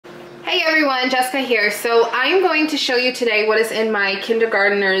Hey everyone, Jessica here. So I'm going to show you today what is in my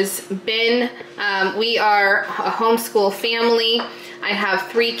kindergartners bin. We are a homeschool family. I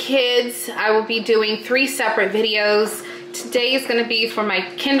have 3 kids. I will be doing 3 separate videos. Today is going to be for my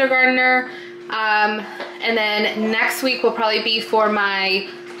kindergartner, and then next week will probably be for my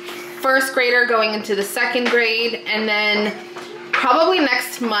first grader going into the 2nd grade, and then probably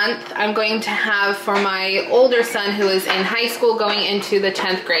next month I'm going to have for my older son who is in high school going into the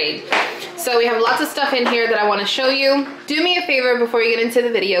 10th grade. So we have lots of stuff in here that I want to show you. Do me a favor before you get into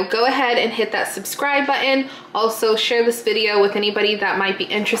the video, go ahead and hit that subscribe button. Also share this video with anybody that might be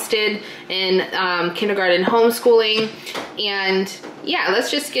interested in kindergarten homeschooling. And yeah,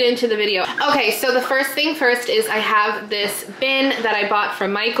 let's just get into the video. Okay, so the first thing first is I have this bin that I bought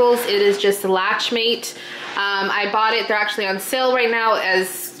from Michael's. It is just a Latchmate. I bought it, they're actually on sale right now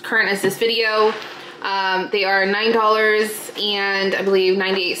as current as this video. They are $9 and I believe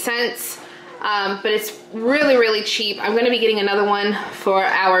 98 cents. But it's really cheap. I'm going to be getting another one for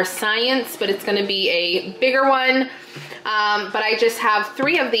our science, but it's going to be a bigger one. But I just have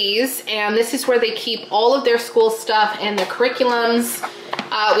 3 of these, and this is where they keep all of their school stuff and their curriculums.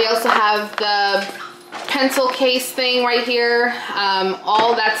 We also have the pencil case thing right here.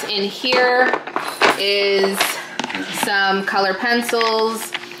 All that's in here is some color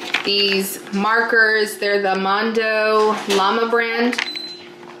pencils, these markers. They're the Mondo Llama brand.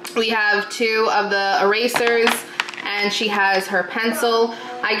 We have 2 of the erasers, and she has her pencil.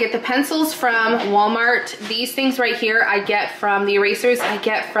 I get the pencils from Walmart. These things right here I get from the erasers I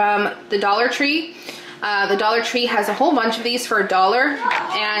get from the Dollar Tree. The Dollar Tree has a whole bunch of these for $1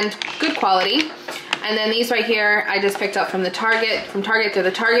 and good quality. And then these right here I just picked up from Target. They're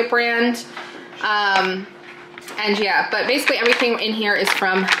the Target brand. And yeah, but basically everything in here is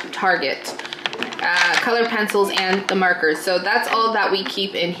from Target. Colored pencils and the markers. So that's all that we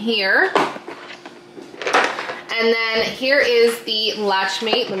keep in here. And then here is the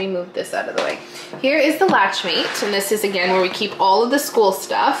Latchmate. Let me move this out of the way. Here is the Latchmate, and this is again where we keep all of the school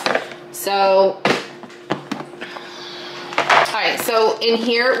stuff. So, alright, so in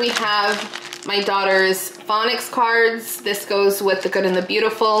here we have my daughter's phonics cards. This goes with the Good and the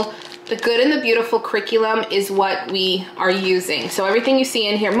Beautiful. The Good and the Beautiful curriculum is what we are using. So everything you see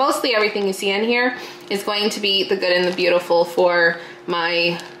in here, mostly everything you see in here, is going to be the Good and the Beautiful for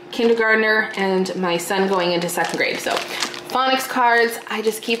my kindergartner and my son going into 2nd grade. So phonics cards, I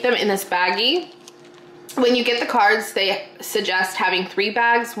just keep them in this baggie. When you get the cards, they suggest having 3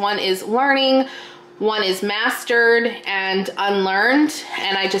 bags. One is learning, one is mastered and unlearned,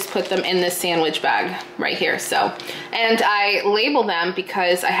 and I just put them in this sandwich bag right here. So, and I label them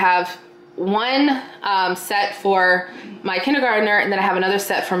because I have one set for my kindergartner, and then I have another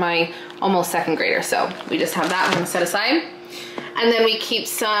set for my almost 2nd grader. So we just have that one set aside. And then we keep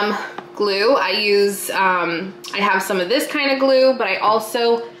some glue. I use, I have some of this kind of glue, but I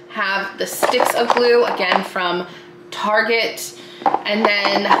also have the sticks of glue, again from Target. And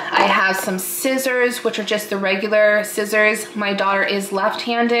then I have some scissors, which are just the regular scissors. My daughter is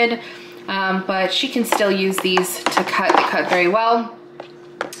left-handed, but she can still use these to cut. They cut very well.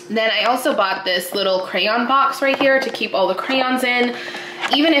 Then I also bought this little crayon box right here to keep all the crayons in.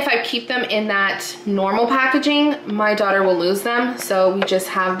 Even if I keep them in that normal packaging, my daughter will lose them. So we just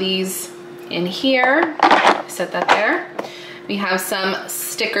have these in here. Set that there. We have some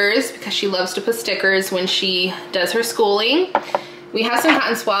stickers because she loves to put stickers when she does her schooling. We have some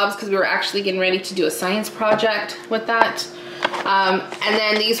cotton swabs because we were actually getting ready to do a science project with that. And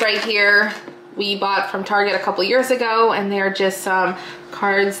then these right here we bought from Target a couple years ago, and they're just some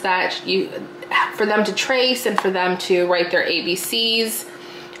cards that for them to trace and for them to write their ABCs.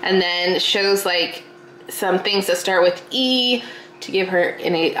 And then shows like some things that start with E to give her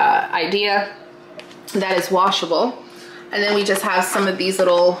an idea. That is washable. And then we just have some of these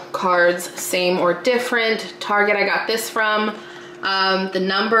little cards, same or different. Target I got this from. The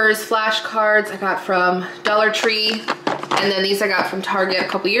numbers flashcards I got from Dollar Tree, and then these I got from Target a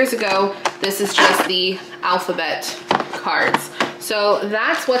couple years ago. This is just the alphabet cards. So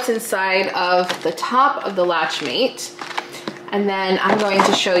that's what's inside of the top of the Latchmate. And then I'm going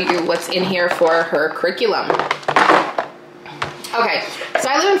to show you what's in here for her curriculum. Okay, so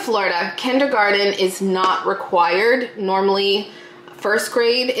I live in Florida. Kindergarten is not required. Normally, 1st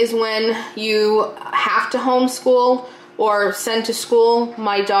grade is when you have to homeschool or send to school.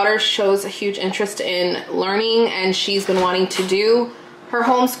 My daughter shows a huge interest in learning, and she's been wanting to do her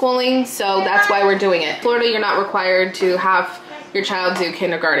homeschooling, so that's why we're doing it. Florida, you're not required to have your child do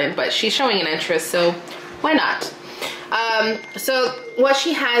kindergarten, but she's showing an interest, so why not? So what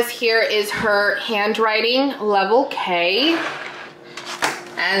she has here is her handwriting level K.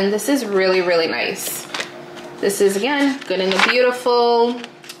 And this is really, really nice. This is, again, Good and the Beautiful.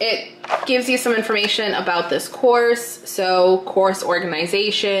 It gives you some information about this course. So course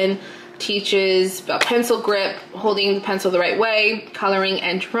organization, teaches about pencil grip, holding the pencil the right way, coloring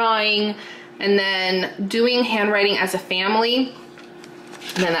and drawing, and then doing handwriting as a family.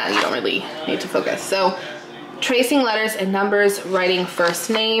 And then that you don't really need to focus. So tracing letters and numbers, writing first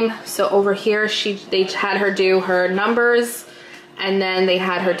name. So over here, they had her do her numbers, and then they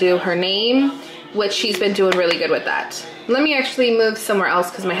had her do her name, which she's been doing really good with that. Let me actually move somewhere else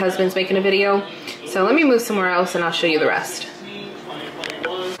because my husband's making a video. So let me move somewhere else and I'll show you the rest.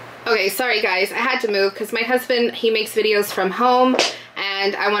 Okay, sorry guys, I had to move because my husband, he makes videos from home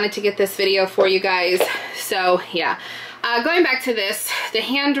and I wanted to get this video for you guys. So yeah, going back to this, the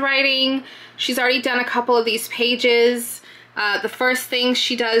handwriting, she's already done a couple of these pages. The first thing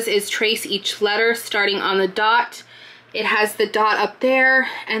she does is trace each letter starting on the dot. It has the dot up there,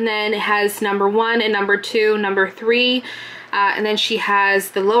 and then it has number 1 and number 2, number 3, and then she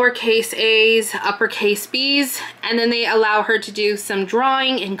has the lowercase a's, uppercase b's, and then they allow her to do some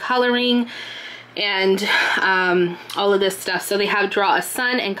drawing and coloring and all of this stuff. So they have draw a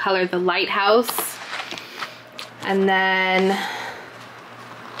sun and color the lighthouse, and then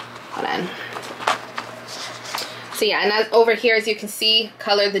hold on. So yeah, and over here, as you can see,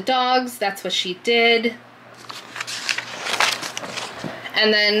 color the dogs. That's what she did.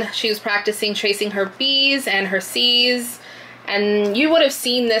 And then she was practicing tracing her B's and her C's. And you would have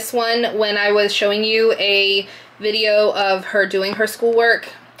seen this one when I was showing you a video of her doing her schoolwork.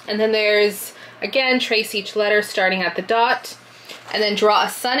 And then there's, again, trace each letter starting at the dot. And then draw a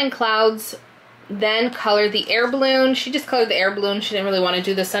sun and clouds. Then color the air balloon. She just colored the air balloon. She didn't really want to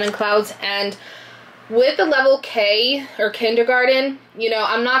do the sun and clouds. And with the level K, or kindergarten, you know,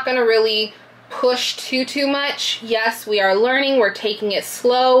 I'm not going to really push too much. Yes, we are learning, we're taking it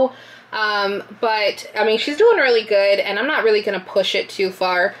slow, but I mean, she's doing really good and I'm not really gonna push it too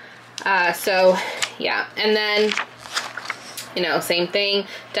far. So yeah, and then, you know, same thing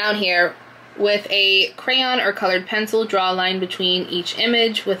down here. With a crayon or colored pencil, draw a line between each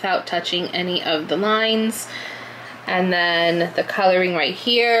image without touching any of the lines. And then the coloring right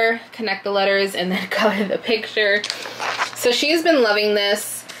here, connect the letters and then color the picture. So she's been loving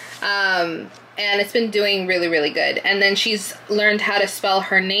this. And it's been doing really, really good. And then she's learned how to spell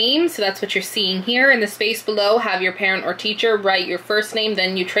her name. So that's what you're seeing here. In the space below, have your parent or teacher write your first name,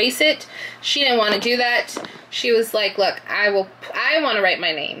 then you trace it. She didn't want to do that. She was like, look, I want to write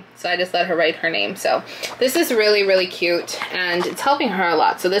my name. So I just let her write her name. So this is really, really cute and it's helping her a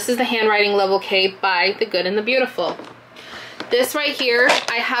lot. So this is the handwriting level K by The Good and the Beautiful. This right here,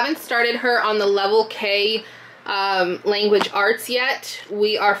 I haven't started her on the level K language arts yet.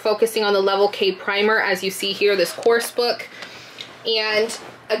 We are focusing on the level K primer, as you see here, this course book. And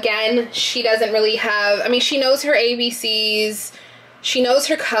again, she doesn't really have, I mean, she knows her ABCs, she knows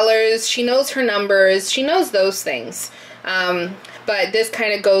her colors, she knows her numbers, she knows those things. But this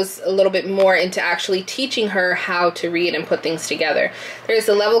kind of goes a little bit more into actually teaching her how to read and put things together. There's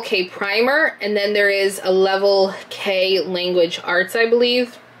a level K primer, and then there is a level K language arts, I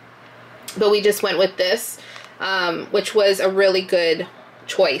believe. But we just went with this. Which was a really good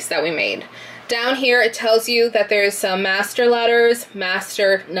choice that we made. Down here it tells you that there's some master letters,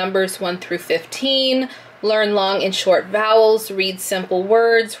 master numbers 1 through 15, learn long and short vowels, read simple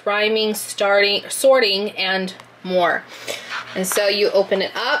words, rhyming, sorting, and more. And so you open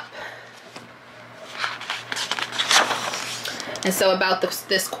it up. And so about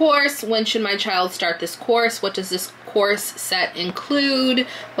this course, when should my child start this course? What does this course set include?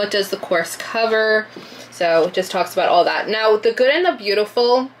 What does the course cover? So it just talks about all that. Now, The Good and the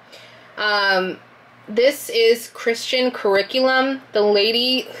Beautiful, this is Christian curriculum. The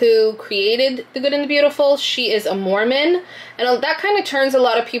lady who created The Good and the Beautiful, she is a Mormon. And that kind of turns a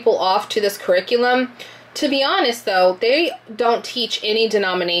lot of people off to this curriculum. To be honest, though, they don't teach any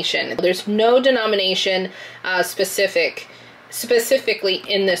denomination. There's no denomination specifically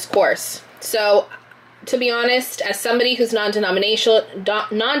in this course. So, to be honest, as somebody who's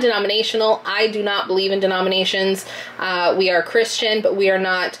non-denominational, I do not believe in denominations. We are Christian, but we are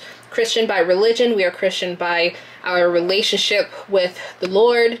not Christian by religion. We are Christian by our relationship with the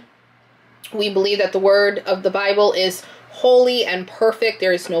Lord. We believe that the word of the Bible is holy and perfect.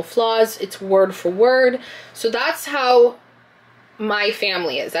 There is no flaws. It's word for word. So that's how my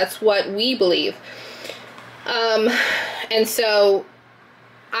family is. That's what we believe. And so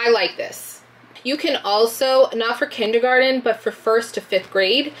I like this. You can also, not for kindergarten, but for 1st to 5th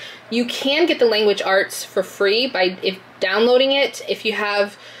grade, you can get the language arts for free by downloading it. If you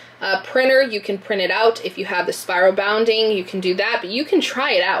have printer, you can print it out. If you have the spiral bounding, you can do that, but you can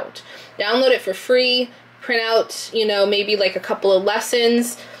try it out. Download it for free, print out, you know, maybe like a couple of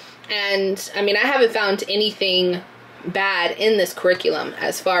lessons. And I mean, I haven't found anything bad in this curriculum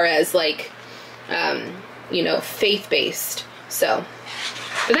as far as like, you know, faith-based. So,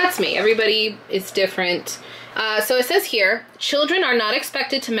 but that's me. Everybody is different. So it says here, children are not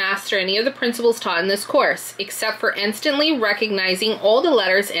expected to master any of the principles taught in this course, except for instantly recognizing all the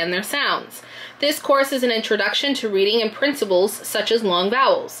letters and their sounds. This course is an introduction to reading and principles such as long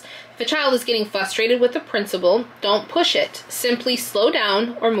vowels. If a child is getting frustrated with the principle, don't push it. Simply slow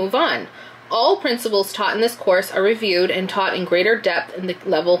down or move on. All principles taught in this course are reviewed and taught in greater depth in the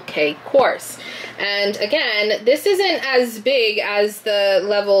Level K course. And again, this isn't as big as the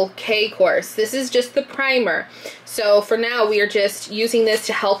Level K course. This is just the primer. So for now, we are just using this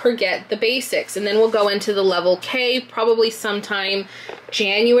to help her get the basics. And then we'll go into the Level K probably sometime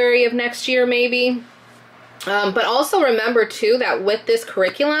January of next year, maybe. But also remember too that with this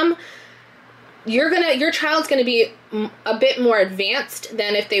curriculum, your child's gonna be a bit more advanced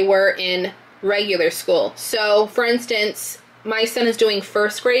than if they were in regular school. So for instance, my son is doing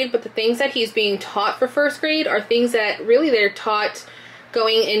first grade, but the things that he's being taught for first grade are things that really they're taught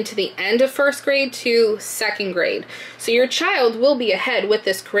going into the end of first grade to second grade. So your child will be ahead with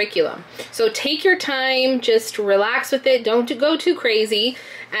this curriculum. So take your time, just relax with it, don't go too crazy,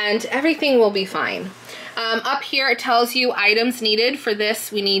 and everything will be fine. Up here it tells you items needed for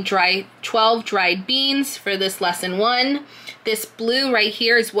this. We need 12 dried beans for this lesson 1. This blue right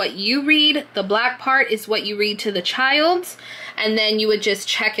here is what you read. The black part is what you read to the child. And then you would just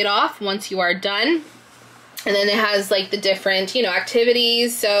check it off once you are done. And then it has like the different, you know,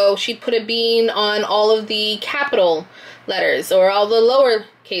 activities. So she'd put a bean on all of the capital letters or all the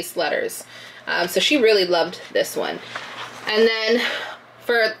lowercase letters. So she really loved this one. And then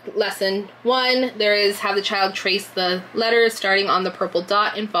for lesson 1, there is have the child trace the letters starting on the purple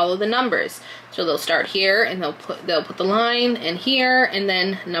dot and follow the numbers. So they'll start here and they'll put the line and here and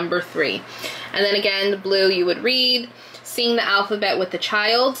then number 3. And then again, the blue you would read, sing the alphabet with the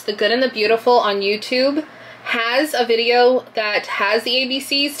child. The Good and the Beautiful on YouTube has a video that has the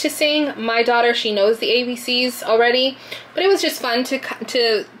ABCs to sing. My daughter, she knows the ABCs already, but it was just fun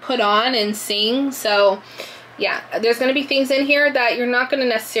to put on and sing. So yeah, there's going to be things in here that you're not going to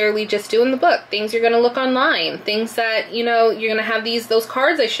necessarily just do in the book. Things you're going to look online. Things that, you know, you're going to have those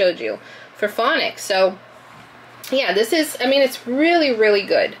cards I showed you for phonics. So yeah, this is, I mean, it's really, really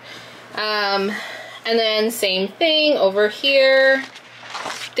good. And then same thing over here.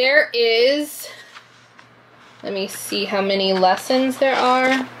 There is, let me see how many lessons there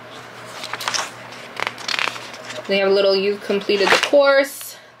are. They have a little, you've completed the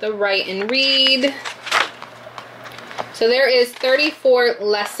course, the write and read. So there is 34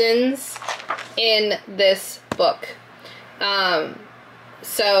 lessons in this book.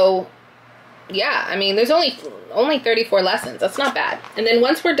 So yeah, I mean, there's only 34 lessons. That's not bad. And then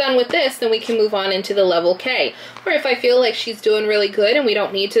once we're done with this, then we can move on into the Level K. Or if I feel like she's doing really good and we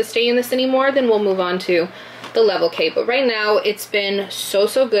don't need to stay in this anymore, then we'll move on to the Level K. But right now, it's been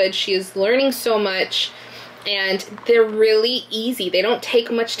so good. She is learning so much. And they're really easy. They don't take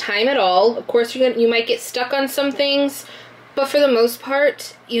much time at all. Of course, you might get stuck on some things, but for the most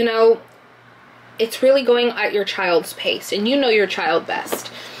part, you know, it's really going at your child's pace, and you know your child best.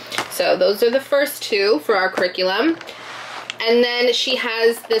 So those are the first 2 for our curriculum. And then she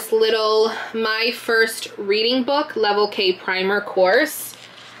has this little My First Reading Book Level K Primer course.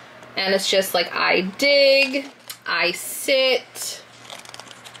 And it's just like I dig, I sit,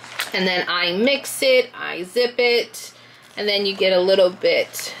 and then I mix it, I zip it, and then you get a little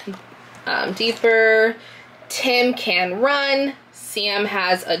bit deeper. Tim can run. Sam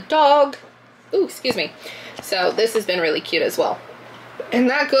has a dog. Ooh, excuse me. So this has been really cute as well. And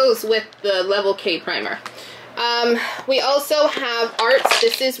that goes with the Level K primer. We also have arts.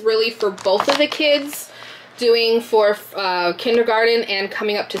 This is really for both of the kids, doing for kindergarten and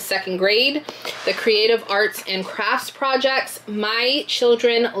coming up to second grade, the creative arts and crafts projects. My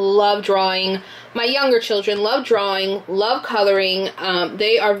children love drawing. My younger children love drawing, love coloring.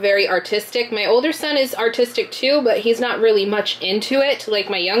 They are very artistic. My older son is artistic too, but he's not really much into it like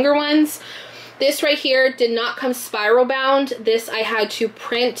my younger ones. This right here did not come spiral bound. This I had to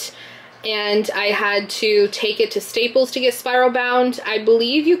print and I had to take it to Staples to get spiral bound. I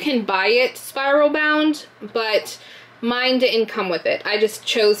believe you can buy it spiral bound, but mine didn't come with it. I just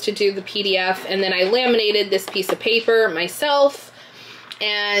chose to do the PDF, and then I laminated this piece of paper myself.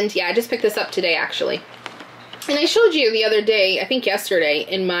 And yeah, I just picked this up today actually. And I showed you the other day, I think yesterday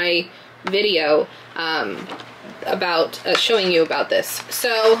in my video, about showing you about this.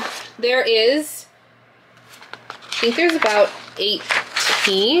 So there is, I think there's about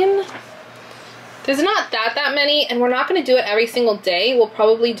 18. There's not that many, and we're not going to do it every single day. We'll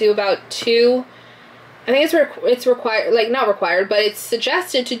probably do about 2. I think it's required, like not required, but it's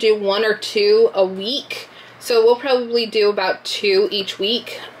suggested to do 1 or 2 a week. So we'll probably do about 2 each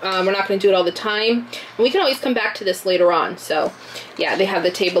week. We're not going to do it all the time. And we can always come back to this later on. So yeah, they have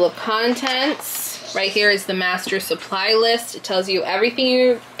the table of contents. Right here is the master supply list. It tells you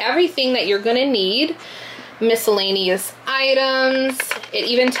everything that you're going to need. Miscellaneous items. It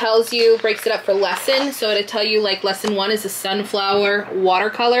even tells you, breaks it up for lesson. So it'll tell you, like, lesson 1 is a sunflower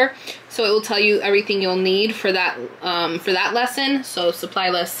watercolor. So it will tell you everything you'll need for that lesson. So supply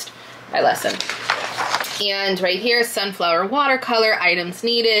list by lesson. And right here, sunflower watercolor, items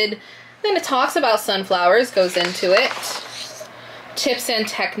needed. Then it talks about sunflowers, goes into it. Tips and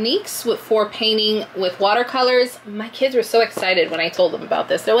techniques for painting with watercolors. My kids were so excited when I told them about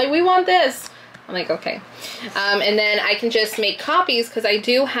this. They're like, we want this. I'm like, okay. And then I can just make copies because I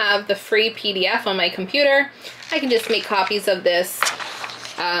do have the free PDF on my computer. I can just make copies of this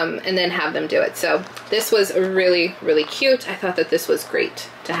and then have them do it. So this was really, really cute. I thought that this was great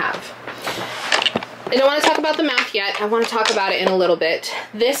to have. I don't want to talk about the math yet. I want to talk about it in a little bit.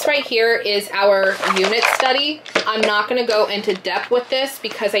 This right here is our unit study. I'm not going to go into depth with this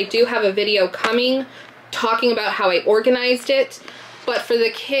because I do have a video coming talking about how I organized it. But for the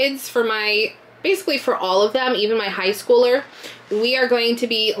kids, basically for all of them, even my high schooler, we are going to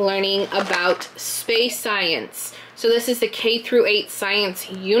be learning about space science. So this is the K-8 science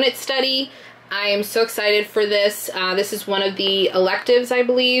unit study. I am so excited for this. This is one of the electives, I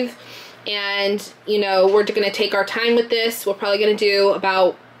believe. And, you know, we're going to take our time with this. We're probably going to do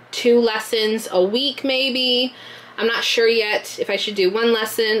about 2 lessons a week, maybe. I'm not sure yet if I should do 1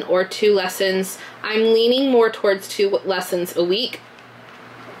 lesson or 2 lessons. I'm leaning more towards 2 lessons a week.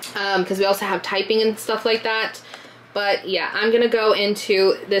 Because we also have typing and stuff like that. But yeah, I'm going to go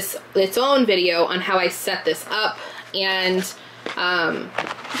into its own video on how I set this up. And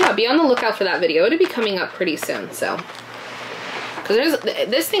yeah, be on the lookout for that video. It'll be coming up pretty soon. So, because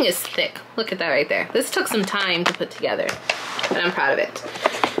this thing is thick. Look at that right there. This took some time to put together, but I'm proud of it.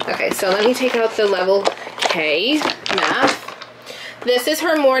 Okay, so let me take out the level K math. This is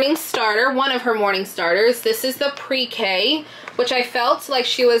her morning starter, one of her morning starters. This is the pre-K, which I felt like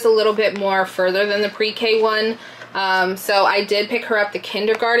she was a little bit more further than the pre-K one. So I did pick her up the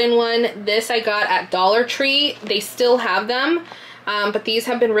kindergarten one. This I got at Dollar Tree. They still have them, but these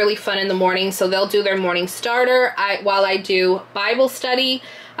have been really fun in the morning. So they'll do their morning starter while I do Bible study,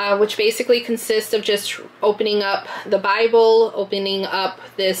 which basically consists of just opening up the Bible, opening up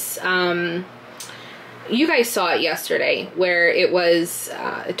this... you guys saw it yesterday where it was,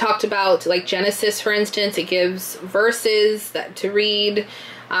 it talked about like Genesis, for instance. It gives verses to read.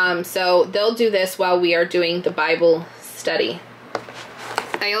 So they'll do this while we are doing the Bible study.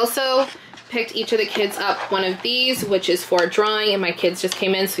 I also picked each of the kids up one of these, which is for drawing, and my kids just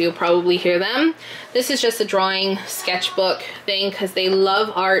came in, so you'll probably hear them. This is just a drawing sketchbook thing because they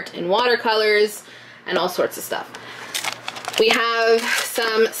love art and watercolors and all sorts of stuff. We have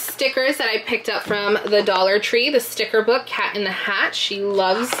some stickers that I picked up from the Dollar Tree. The sticker book, Cat in the Hat. She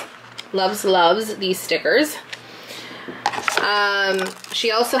loves these stickers.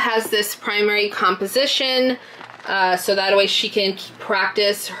 She also has this primary composition, so that way she can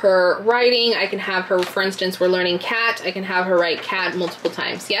practice her writing. I can have her, for instance, we're learning cat. I can have her write cat multiple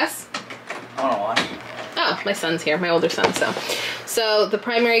times. Yes? I don't know why. Oh, my son's here, my older son. So the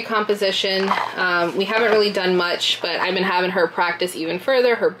primary composition, we haven't really done much, but I've been having her practice even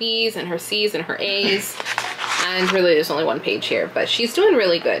further, her B's and her C's and her A's. And really there's only 1 page here, but she's doing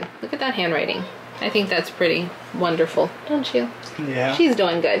really good. Look at that handwriting. I think that's pretty wonderful, don't you? Yeah. She's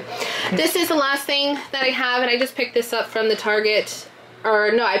doing good. This is the last thing that I have, and I just picked this up from the Target,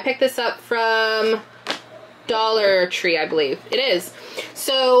 or no, I picked this up from Dollar Tree, I believe. It is.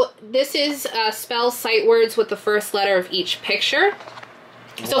 So this is spell sight words with the first letter of each picture.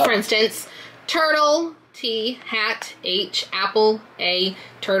 So for instance, turtle, T, hat, H, apple, A,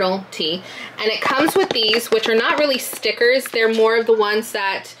 turtle, T. And it comes with these, which are not really stickers. They're more of the ones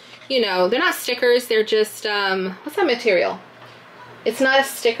that, you know, they're not stickers. They're just, what's that material? It's not a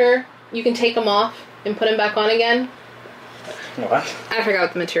sticker. You can take them off and put them back on again. What? I forgot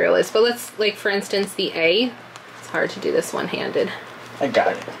what the material is, but let's, like, for instance, the A. It's hard to do this one-handed. I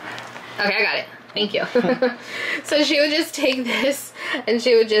got it. Okay, I got it. Thank you. So she would just take this and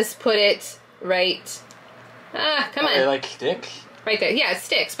she would just put it right. Come on. They like stick? Right there. Yeah, it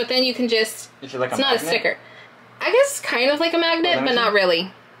sticks, but then you can just. Is it like it's a not magnet? a sticker. I guess kind of like a magnet, but not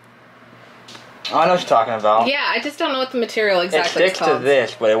really. Oh, I know what you're talking about. Yeah, I just don't know what the material exactly is It sticks called. to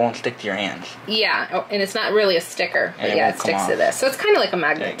this, but it won't stick to your hands. Yeah, oh, and it's not really a sticker. But And yeah, it it won't come sticks to off. this. So it's kind of like a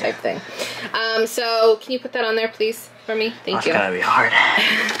magnet type thing. So can you put that on there, please, for me? Thank you. It's gonna be hard.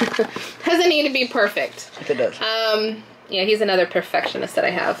 Doesn't need to be perfect. If it does. Yeah, he's another perfectionist that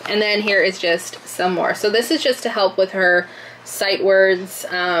I have. And then here is just some more. So this is just to help with her sight words.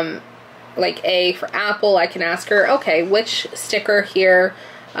 Like A for apple, I can ask her, okay, which sticker here,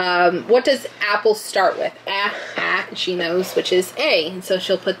 what does apple start with? And she knows which is A. And so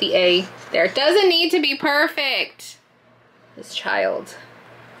she'll put the A there. It doesn't need to be perfect. This child.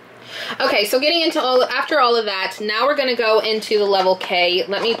 Okay, so getting into after all of that, now we're gonna go into the level K.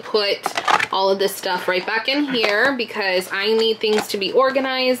 Let me put all of this stuff right back in here because I need things to be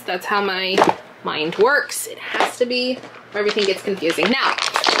organized. That's how my mind works. It has to be, or everything gets confusing. Now,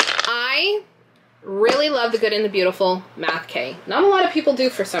 I really love the Good and the Beautiful Math K. Not a lot of people do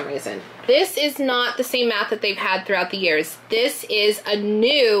for some reason. This is not the same math that they've had throughout the years. This is a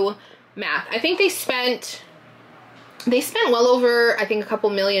new math. I think they spent well over, I think, a couple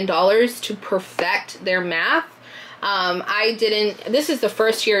 $1 million to perfect their math. This is the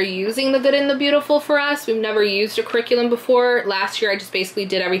first year using the Good and the Beautiful for us. We've never used a curriculum before. Last year I just basically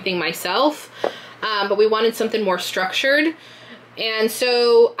did everything myself, but we wanted something more structured. And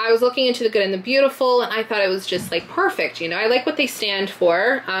so I was looking into the Good and the Beautiful, and I thought it was just like perfect. You know, I like what they stand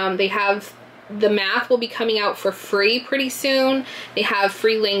for. They have, the math will be coming out for free pretty soon. They have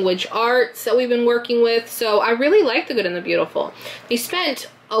free language arts that we've been working with. So I really like the Good and the Beautiful. They spent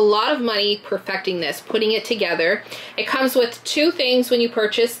a lot of money perfecting this, putting it together. It comes with two things when you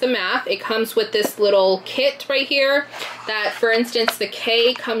purchase the math. It comes with this little kit right here that, for instance, the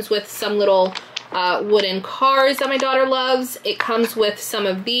K comes with some little wooden cars that my daughter loves. It comes with some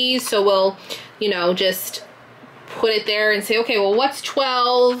of these, so we'll, you know, just put it there and say, okay, well, what's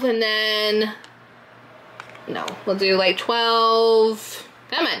 12? And then, no, we'll do like 12,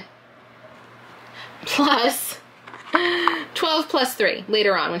 come on, plus 12 plus 3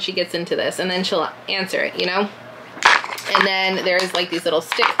 later on when she gets into this, and then she'll answer it, you know? And then there's like these little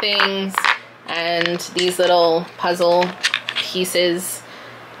stick things and these little puzzle pieces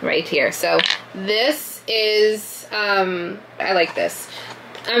right here. So this is, I like this.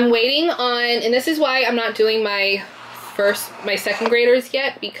 I'm waiting on, and this is why I'm not doing my second graders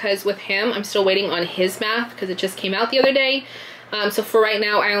yet, because with him, I'm still waiting on his math because it just came out the other day. So for right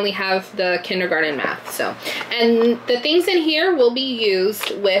now, I only have the kindergarten math. So, and the things in here will be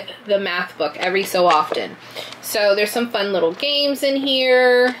used with the math book every so often. So there's some fun little games in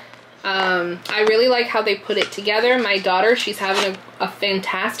here. I really like how they put it together. My daughter, she's having a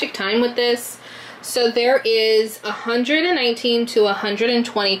fantastic time with this. So there is 119 to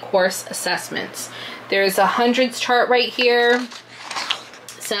 120 course assessments. There's a hundreds chart right here.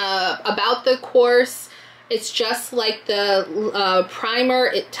 So about the course, it's just like the primer.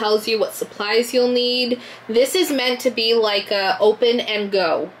 It tells you what supplies you'll need. This is meant to be like a open and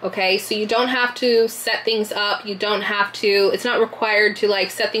go, okay? So you don't have to set things up. You don't have to, it's not required to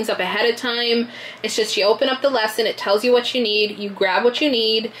like set things up ahead of time. It's just you open up the lesson, it tells you what you need, you grab what you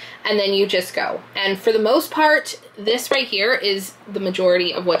need, and then you just go. And for the most part, this right here is the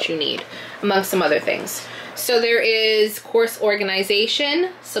majority of what you need, among some other things. So there is course organization,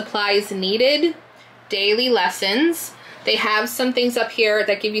 supplies needed, daily lessons. They have some things up here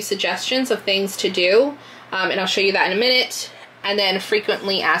that give you suggestions of things to do, and I'll show you that in a minute. And then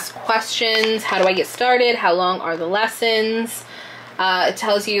frequently asked questions. How do I get started? How long are the lessons? It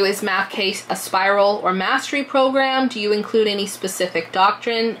tells you, is Math Case a spiral or mastery program? Do you include any specific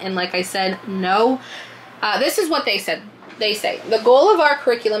doctrine? And like I said, no. This is what they said. They say, the goal of our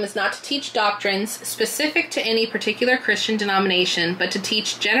curriculum is not to teach doctrines specific to any particular Christian denomination, but to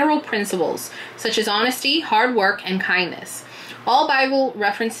teach general principles such as honesty, hard work, and kindness. All Bible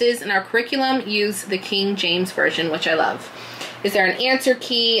references in our curriculum use the King James Version, which I love. Is there an answer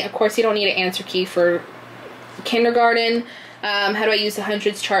key? Of course, you don't need an answer key for kindergarten. How do I use the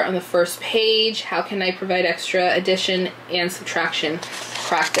hundreds chart on the first page? How can I provide extra addition and subtraction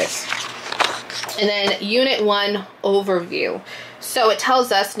practice? And then Unit 1 overview. So it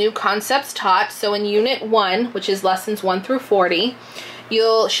tells us new concepts taught. So in Unit 1, which is lessons 1 through 40,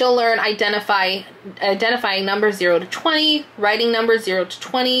 she'll learn identifying numbers 0 to 20, writing numbers 0 to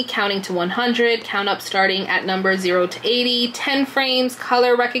 20, counting to 100, count up starting at number 0 to 80, 10 frames,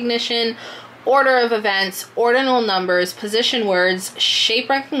 color recognition, order of events, ordinal numbers, position words, shape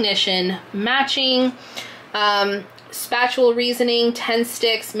recognition, matching, spatial reasoning, 10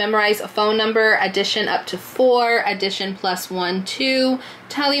 sticks, memorize a phone number, addition up to 4, addition plus 1, 2,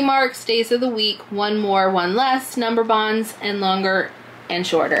 tally marks, days of the week, 1 more, 1 less, number bonds, and longer and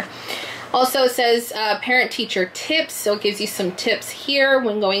shorter. Also, it says parent-teacher tips, so it gives you some tips here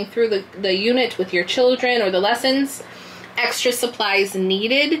when going through the unit with your children or the lessons. Extra supplies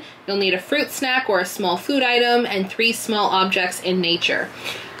needed. You'll need a fruit snack or a small food item and 3 small objects in nature,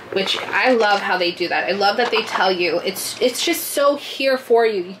 which I love how they do that. I love that they tell you. It's just so here for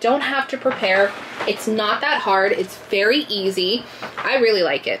you. You don't have to prepare. It's not that hard. It's very easy. I really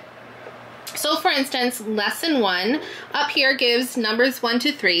like it. So for instance, lesson 1 up here gives numbers 1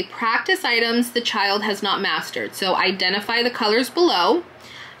 to 3, practice items the child has not mastered. So identify the colors below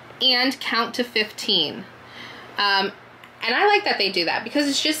and count to 15. And I like that they do that because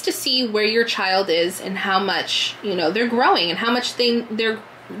it's just to see where your child is and how much, you know, they're growing and how much they're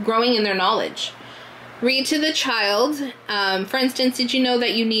growing in their knowledge. Read to the child. For instance, did you know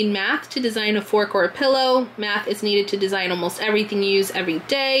that you need math to design a fork or a pillow? Math is needed to design almost everything you use every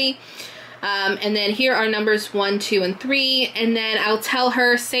day. And then here are numbers 1, 2, and 3. And then I'll tell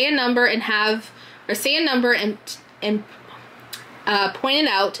her, say a number and point it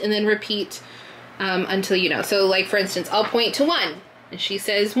out and then repeat until you know. So like for instance, I'll point to 1 and she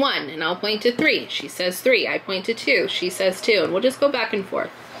says 1, and I'll point to 3. She says 3. I point to 2. She says 2, and we'll just go back and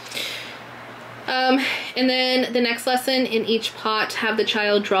forth. And then the next lesson, in each pot, have the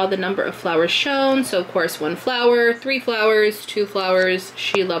child draw the number of flowers shown. So of course 1 flower, 3 flowers, 2 flowers.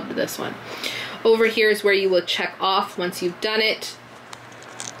 She loved this one. Over here is where you will check off once you've done it.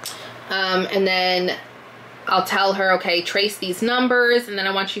 And then I'll tell her, okay, trace these numbers, and then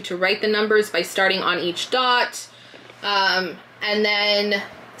I want you to write the numbers by starting on each dot. And then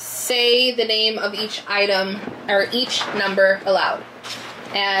say the name of each item or each number aloud.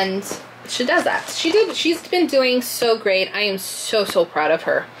 And she does that. She's been doing so great. I am so proud of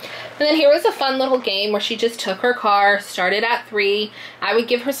her. And then here was a fun little game where she just took her car, started at 3. I would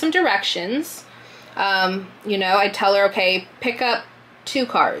give her some directions. You know, I'd tell her, okay, pick up 2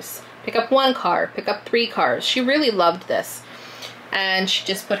 cars, pick up 1 car, pick up 3 cars. She really loved this. And she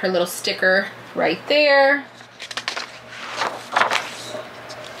just put her little sticker right there.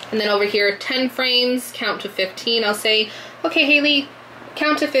 And then over here, 10 frames, count to 15. I'll say, okay, Haley,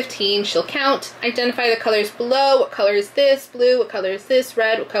 count to 15. She'll count, identify the colors below. What color is this? Blue. What color is this?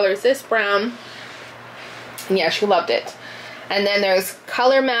 Red. What color is this? Brown. And yeah, she loved it. And then there's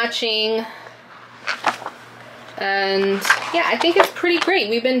color matching. And yeah, I think it's pretty great.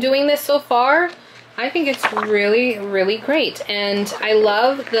 We've been doing this so far. I think it's really great. And I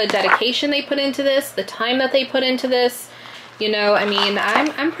love the dedication they put into this, the time that they put into this. You know, I mean,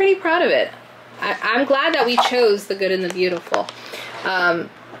 I'm pretty proud of it. I'm glad that we chose the good and the beautiful.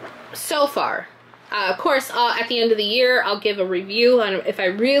 So far. Of course, at the end of the year, I'll give a review on if I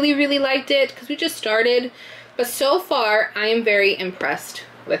really liked it, because we just started. But so far, I am very impressed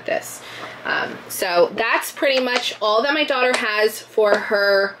with this. So that's pretty much all that my daughter has for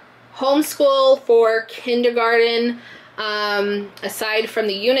her homeschool, for kindergarten, aside from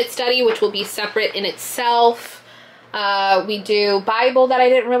the unit study, which will be separate in itself. We do Bible that I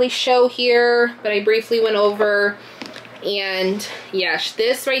didn't really show here, but I briefly went over. And yes,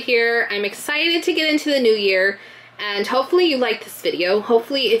 this right here, I'm excited to get into the new year, and hopefully you like this video.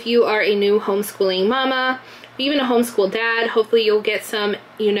 Hopefully if you are a new homeschooling mama, even a homeschool dad, hopefully you'll get some,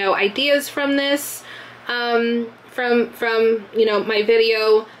 you know, ideas from this, from you know, my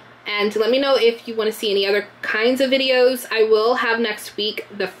video. And let me know if you want to see any other kinds of videos. I will have next week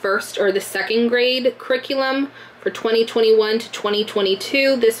the 1st or the 2nd grade curriculum for 2021 to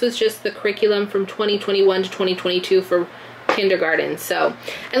 2022. This was just the curriculum from 2021 to 2022 for kindergarten. So,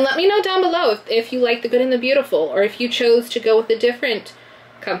 and let me know down below if you like the good and the beautiful, or if you chose to go with a different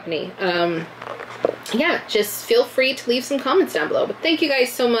company. Yeah, just feel free to leave some comments down below. But thank you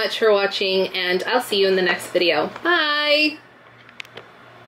guys so much for watching, and I'll see you in the next video. Bye!